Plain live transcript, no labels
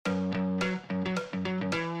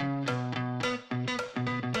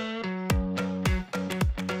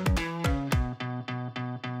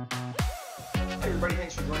everybody.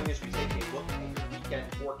 Thanks for joining us. We take a look at the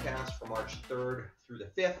weekend forecast for March 3rd through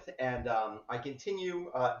the 5th. And I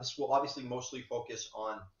continue. This will obviously mostly focus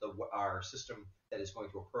on our system that is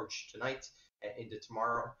going to approach tonight and into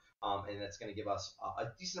tomorrow. And that's going to give us a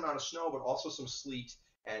decent amount of snow, but also some sleet.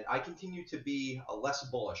 And I continue to be less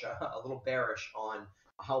bullish, a little bearish on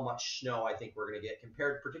how much snow I think we're going to get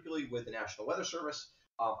compared particularly with the National Weather Service.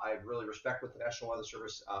 I really respect what the National Weather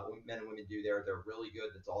Service men and women do there. They're really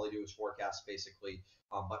good. That's all they do is forecast, basically.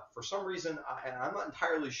 But for some reason, and I'm not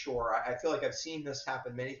entirely sure, I feel like I've seen this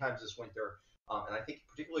happen many times this winter. And I think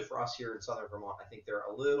particularly for us here in southern Vermont, I think they're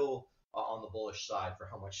a little on the bullish side for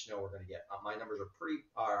how much snow we're going to get. My numbers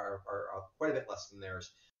are quite a bit less than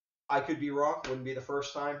theirs. I could be wrong. Wouldn't be the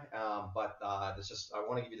first time. But this just I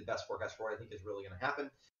want to give you the best forecast for what I think is really going to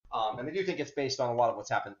happen. And I do think it's based on a lot of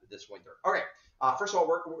what's happened this winter. Okay. First of all,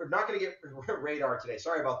 we're not going to get radar today.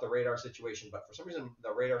 Sorry about the radar situation, but for some reason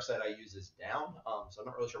the radar set I use is down, so I'm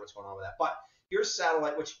not really sure what's going on with that. But here's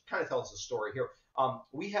satellite, which kind of tells the story here.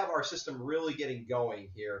 We have our system really getting going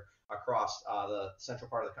here across the central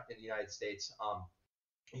part of the United States.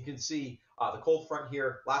 You can see the cold front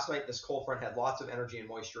here. Last night, this cold front had lots of energy and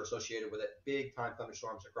moisture associated with it. Big time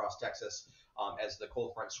thunderstorms across Texas as the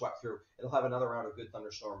cold front swept through. It'll have another round of good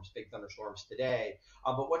thunderstorms, big thunderstorms today.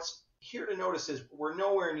 But what's here to notice is we're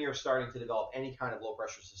nowhere near starting to develop any kind of low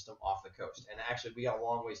pressure system off the coast. And actually, we got a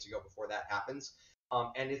long ways to go before that happens.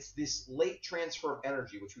 And it's this late transfer of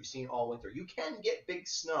energy, which we've seen all winter. You can get big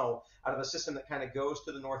snow out of a system that kind of goes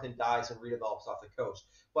to the north and dies and redevelops off the coast.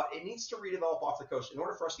 But it needs to redevelop off the coast. In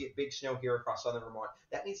order for us to get big snow here across southern Vermont,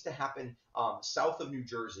 that needs to happen south of New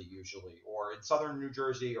Jersey usually, or in southern New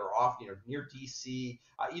Jersey, or off, near DC.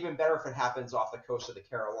 Even better if it happens off the coast of the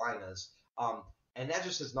Carolinas. And that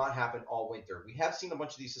just has not happened all winter. We have seen a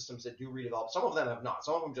bunch of these systems that do redevelop. Some of them have not.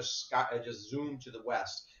 Some of them just zoom to the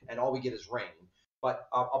west, and all we get is rain. But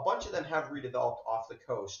a bunch of them have redeveloped off the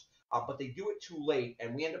coast, but they do it too late,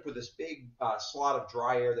 and we end up with this big slot of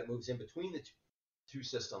dry air that moves in between the two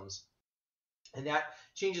systems. And that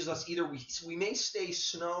changes us. Either we may stay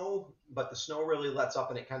snow, but the snow really lets up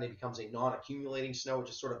and it kind of becomes a non-accumulating snow,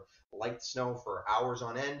 just sort of light snow for hours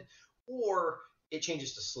on end, or it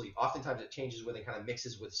changes to sleet. Oftentimes it changes when it kind of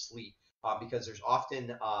mixes with sleet because there's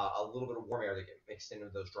often a little bit of warm air that gets mixed into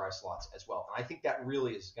those dry slots as well. And I think that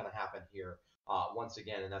really is going to happen here once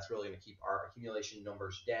again, and that's really going to keep our accumulation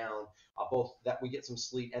numbers down, both that we get some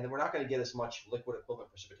sleet, and then we're not going to get as much liquid equivalent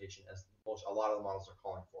precipitation as a lot of the models are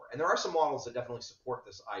calling for. And there are some models that definitely support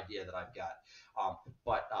this idea that I've got,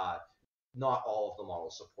 but not all of the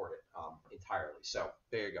models support it entirely. So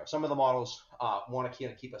there you go. Some of the models want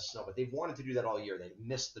to keep us snow, but they've wanted to do that all year. They've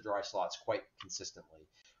missed the dry slots quite consistently,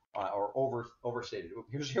 or overstated.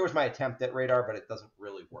 Here's my attempt at radar, but it doesn't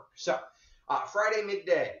really work. So Friday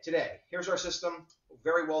midday today. Here's our system,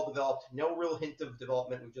 very well developed. No real hint of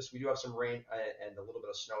development. We do have some rain and a little bit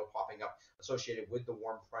of snow popping up associated with the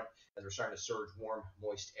warm front as we're starting to surge warm,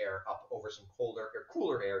 moist air up over some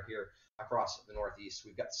cooler air here across the northeast.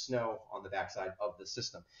 We've got snow on the backside of the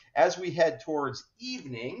system. As we head towards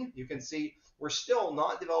evening, you can see we're still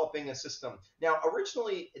not developing a system. Now,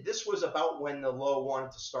 originally, this was about when the low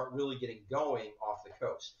wanted to start really getting going off the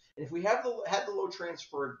coast. And if we had the low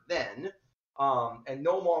transferred then, and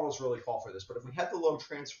no models really call for this, but if we had the low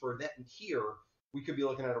transfer then here, we could be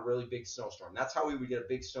looking at a really big snowstorm. That's how we would get a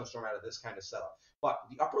big snowstorm out of this kind of setup. But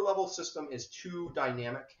the upper level system is too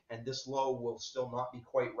dynamic, and this low will still not be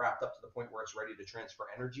quite wrapped up to the point where it's ready to transfer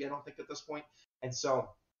energy, I don't think, at this point. And so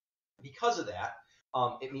because of that,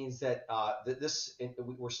 it means that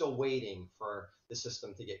we're still waiting for the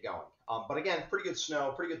system to get going. But again, pretty good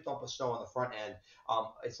snow, pretty good thump of snow on the front end.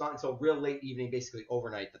 It's not until real late evening, basically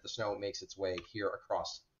overnight, that the snow makes its way here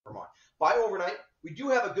across Vermont. By overnight, we do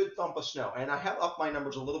have a good thump of snow, and I have upped my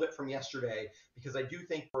numbers a little bit from yesterday because I do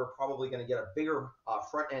think we're probably going to get a bigger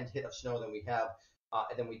front end hit of snow than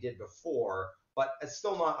we did before. But it's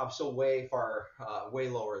still not. I'm still way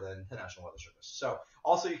lower than the National Weather Service. So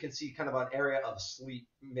also you can see kind of an area of sleet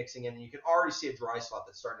mixing in, and you can already see a dry slot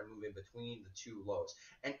that's starting to move in between the two lows.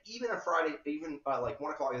 And even a Friday, like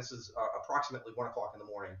 1 o'clock. This is approximately 1 o'clock in the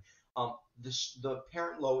morning. The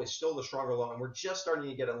parent low is still the stronger low, and we're just starting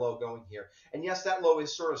to get a low going here. And yes, that low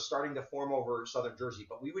is sort of starting to form over southern Jersey,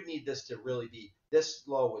 but we would need this to really be, this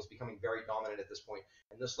low was becoming very dominant at this point,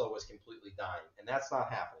 and this low was completely dying, and that's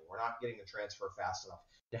not happening. We're not getting the transfer fast enough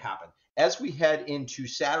to happen. As we head into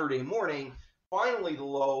Saturday morning, Finally, the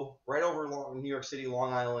low right over New York City,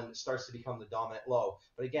 Long Island starts to become the dominant low.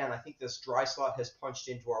 But again, I think this dry slot has punched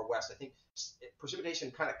into our west. I think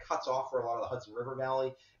precipitation kind of cuts off for a lot of the Hudson River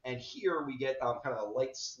Valley. And here we get kind of a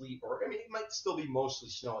light sleet, or I mean, it might still be mostly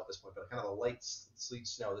snow at this point, but kind of a light sleet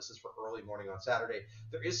snow. This is for early morning on Saturday.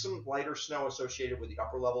 There is some lighter snow associated with the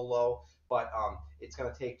upper level low, but it's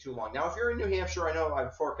going to take too long. Now, if you're in New Hampshire, I know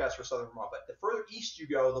I'm forecast for southern Vermont, but the further east you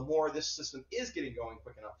go, the more this system is getting going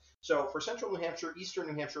quick enough. So for central New Hampshire, eastern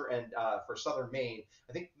New Hampshire, and for southern Maine,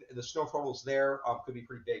 I think the snow totals there could be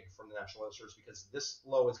pretty big from the National Weather Service because this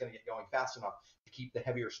low is going to get going fast enough to keep the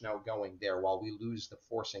heavier snow going there while we lose the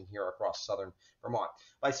forcing here across southern Vermont.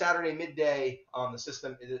 By Saturday midday, the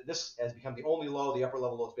system, this has become the only low. The upper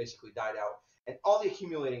level low has basically died out. And all the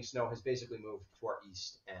accumulating snow has basically moved to our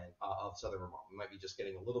east and of southern Vermont. We might be just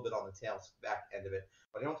getting a little bit on the tail back end of it,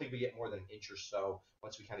 but I don't think we get more than an inch or so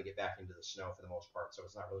once we kind of get back into the snow for the most part. So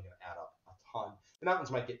it's not really going to add up a ton. The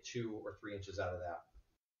mountains might get 2 or 3 inches out of that.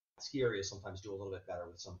 Ski areas sometimes do a little bit better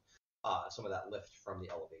with some of that lift from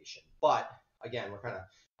the elevation. But again, we're kind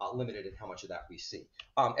of limited in how much of that we see.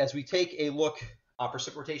 As we take a look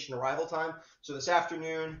precipitation arrival time. So this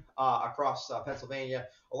afternoon across Pennsylvania,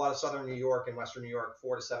 a lot of southern New York and western New York,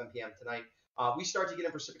 4 to 7 p.m. tonight. We start to get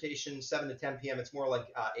in precipitation 7 to 10 p.m. It's more like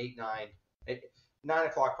 8, 9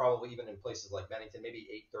 o'clock probably, even in places like Bennington, maybe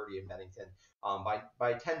 8:30 in Bennington.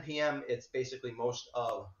 By 10 p.m., it's basically most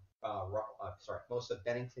of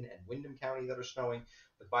Bennington and Windham County that are snowing.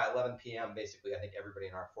 But by 11 p.m., basically, I think everybody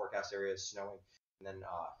in our forecast area is snowing. And then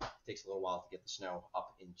it takes a little while to get the snow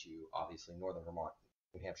up into, obviously, northern Vermont,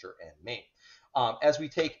 New Hampshire, and Maine. As we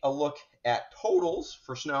take a look at totals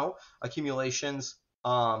for snow accumulations,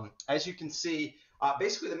 as you can see,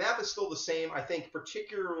 basically the map is still the same. I think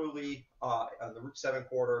particularly on the Route 7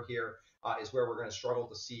 corridor here is where we're going to struggle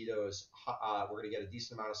to see those. We're going to get a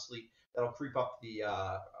decent amount of sleet. That'll creep up the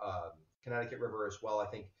Connecticut River as well, I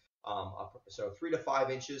think. So 3 to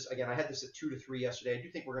 5 inches. Again, I had this at 2 to 3 yesterday. I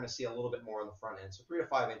do think we're going to see a little bit more on the front end. So 3 to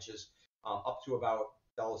 5 inches up to about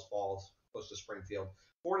Bellows Falls, close to Springfield.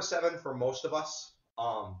 4 to 7 for most of us.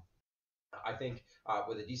 I think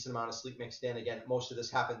with a decent amount of sleep mixed in. Again, most of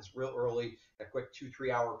this happens real early, a quick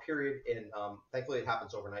 2-3 hour period. And thankfully it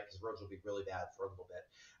happens overnight because roads will be really bad for a little bit.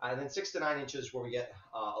 And then 6 to 9 inches where we get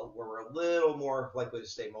where we're a little more likely to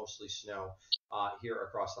stay mostly snow here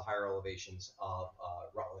across the higher elevations of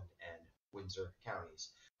Rutland and Windsor counties.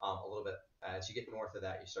 A little bit as you get north of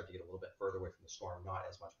that, you start to get a little bit further away from the storm, not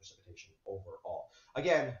as much precipitation overall.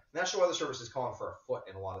 Again, National Weather Service is calling for a foot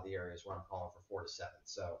in a lot of the areas where I'm calling for 4 to 7.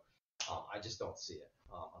 So I just don't see it,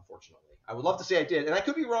 unfortunately. I would love to say I did, and I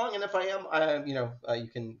could be wrong. And if I am, you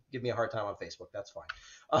can give me a hard time on Facebook. That's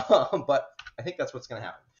fine. But I think that's what's going to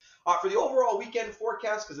happen. For the overall weekend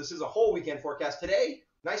forecast, because this is a whole weekend forecast today,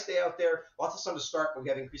 nice day out there, lots of sun to start, but we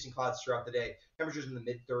have increasing clouds throughout the day. Temperatures in the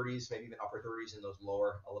mid-30s, maybe even upper 30s in those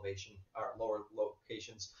lower elevation or lower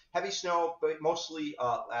locations. Heavy snow, but mostly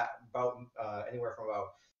about anywhere from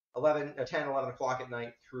about 10, 11 o'clock at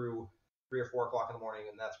night through 3 or 4 o'clock in the morning,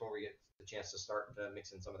 and that's when we get the chance to start to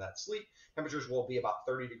mix in some of that sleet. Temperatures will be about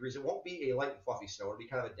 30 degrees. It won't be a light and fluffy snow. It'll be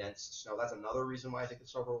kind of a dense snow. That's another reason why I think the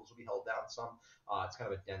snow totals will be held down some. It's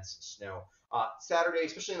kind of a dense snow. Saturday,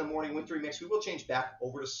 especially in the morning, wintry mix, we will change back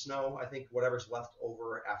over to snow. I think whatever's left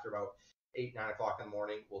over after about 8, 9 o'clock in the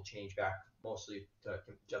morning will change back mostly to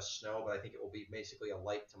just snow, but I think it will be basically a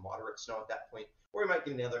light to moderate snow at that point, or we might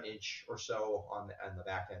get another inch or so on the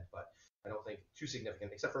back end, but I don't think too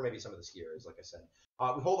significant, except for maybe some of the ski areas, like I said.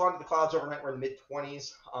 We hold on to the clouds overnight. We're in the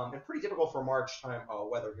mid-20s, and pretty typical for March time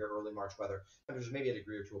weather here, early March weather. Temperatures maybe a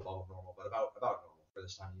degree or two above normal, but about normal for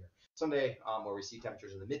this time of year. Sunday, where we see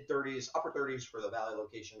temperatures in the mid-30s, upper 30s for the valley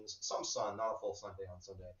locations. Some sun, not a full sun day on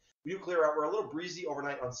Sunday. We do clear out. We're a little breezy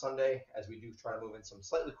overnight on Sunday as we do try to move in some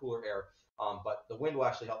slightly cooler air, but the wind will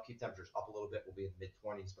actually help keep temperatures up a little bit. We'll be in the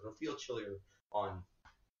mid-20s, but it'll feel chillier on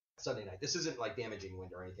Sunday night. This isn't like damaging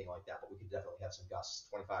wind or anything like that, but we could definitely have some gusts,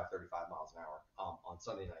 25, 35 miles an hour on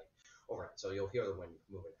Sunday night overnight. So you'll hear the wind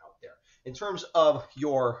moving out there. In terms of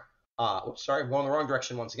your, I'm going the wrong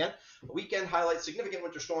direction once again. The weekend highlights significant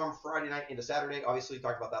winter storm Friday night into Saturday. Obviously, we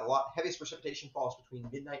talked about that a lot. Heaviest precipitation falls between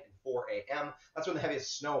midnight and 4 a.m. That's when the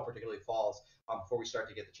heaviest snow particularly falls before we start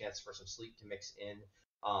to get the chance for some sleet to mix in.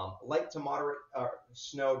 Light to moderate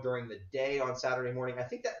snow during the day on Saturday morning. I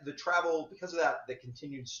think that the travel, because of that, the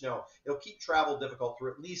continued snow, it'll keep travel difficult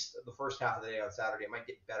through at least the first half of the day on Saturday. It might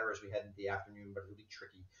get better as we head into the afternoon, but it'll be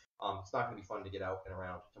tricky. It's not going to be fun to get out and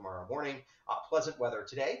around tomorrow morning. Pleasant weather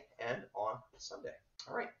today and on Sunday.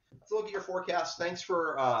 All right, let's look at your forecast. Thanks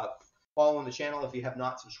for following the channel. If you have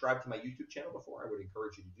not subscribed to my YouTube channel before, I would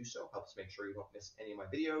encourage you to do so. Helps make sure you don't miss any of my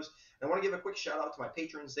videos. And I want to give a quick shout out to my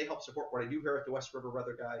patrons. They help support what I do here at the West River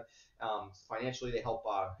Weather Guy. Financially, they help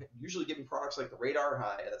usually give me products like the radar.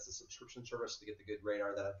 That's a subscription service to get the good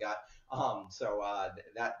radar that I've got.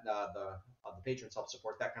 The patrons help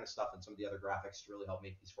support that kind of stuff and some of the other graphics to really help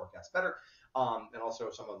make these forecasts better. And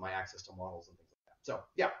also some of my access to models and things like that. So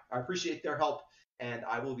yeah, I appreciate their help. And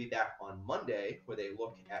I will be back on Monday with a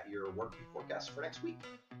look at your working forecast for next week.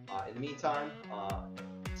 In the meantime,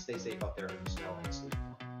 stay safe out there in the snow and sleet.